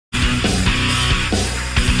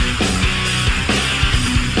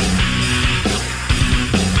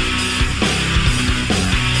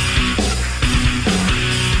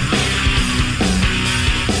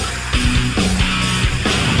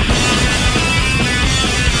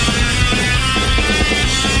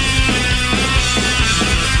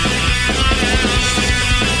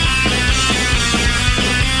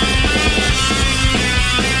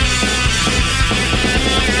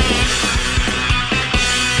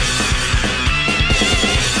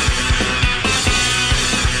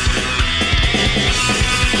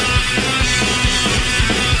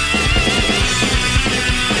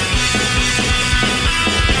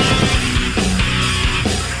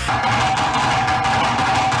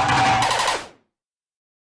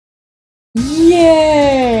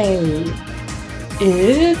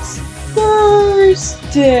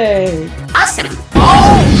birthday! Awesome!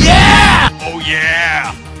 Oh yeah! Oh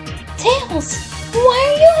yeah! Tails, why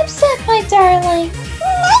are you upset, my darling?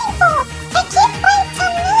 Nightfall! I can't find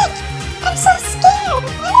some milk! I'm so scared!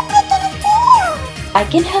 What am I gonna do? I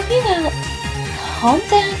can help you out. Calm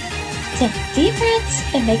down, take deep breaths,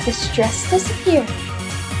 and make the stress disappear.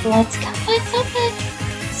 Let's go find something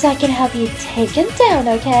so I can help you take him down,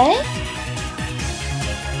 okay?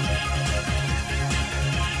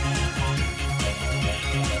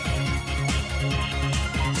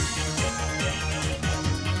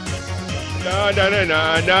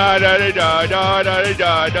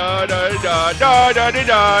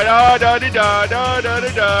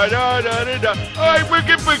 I work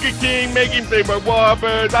at Burger King making flavor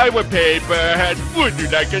whoppers. I wear paper hats. Would you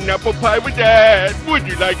like an apple pie with that? Would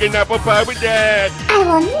you like an apple pie with that? I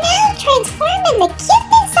will now transform into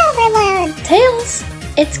cuteness overload! Tails,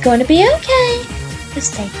 it's going to be okay.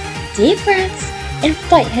 Just take deep breaths and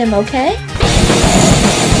fight him, okay?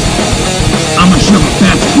 I'ma shove a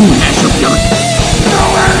fast food hash up your...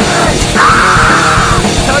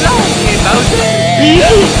 So long, Moses!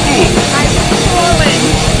 I'm falling,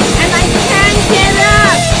 and I can't get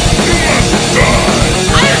up!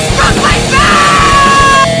 I stuck my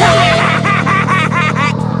back!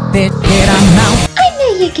 I'm out. I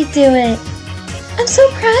knew you could do it. I'm so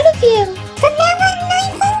proud of you. From now on,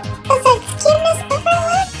 Nightfall, besides cuteness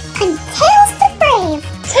overload, I'm Tails the Brave!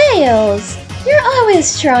 Tails, you're always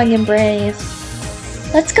strong and brave.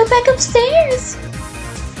 Let's go back upstairs.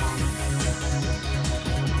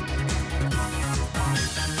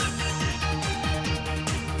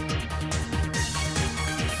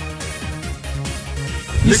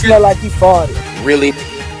 You smell like you farted. Really?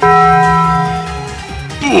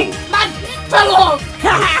 My pillow!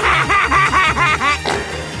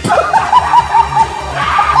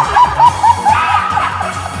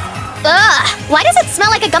 Ugh! Why does it smell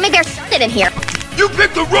like a gummy bear farted in here? You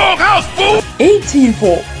picked the wrong house, fool! 18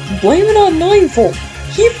 volt. Blame it on 9 volt.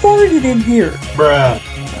 He farted in here. Bruh.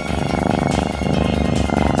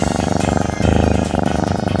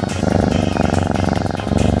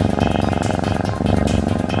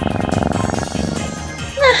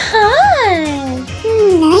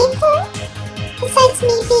 Nightfall? Besides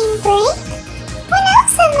me being brave? What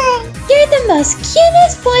else am I? You're the most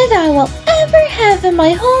cutest boy that I will ever have in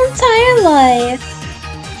my whole entire life.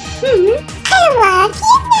 I love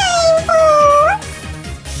you, Nightfall!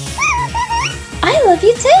 I love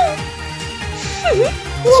you too.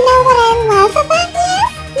 You know what I love about you?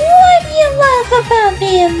 What do you love about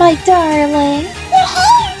me and my darling? Your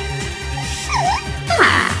hair!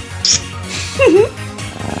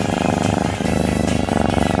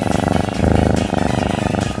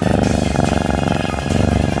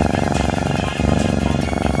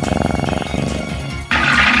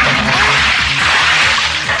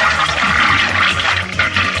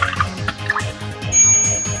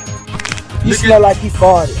 You smell like you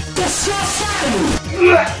farted.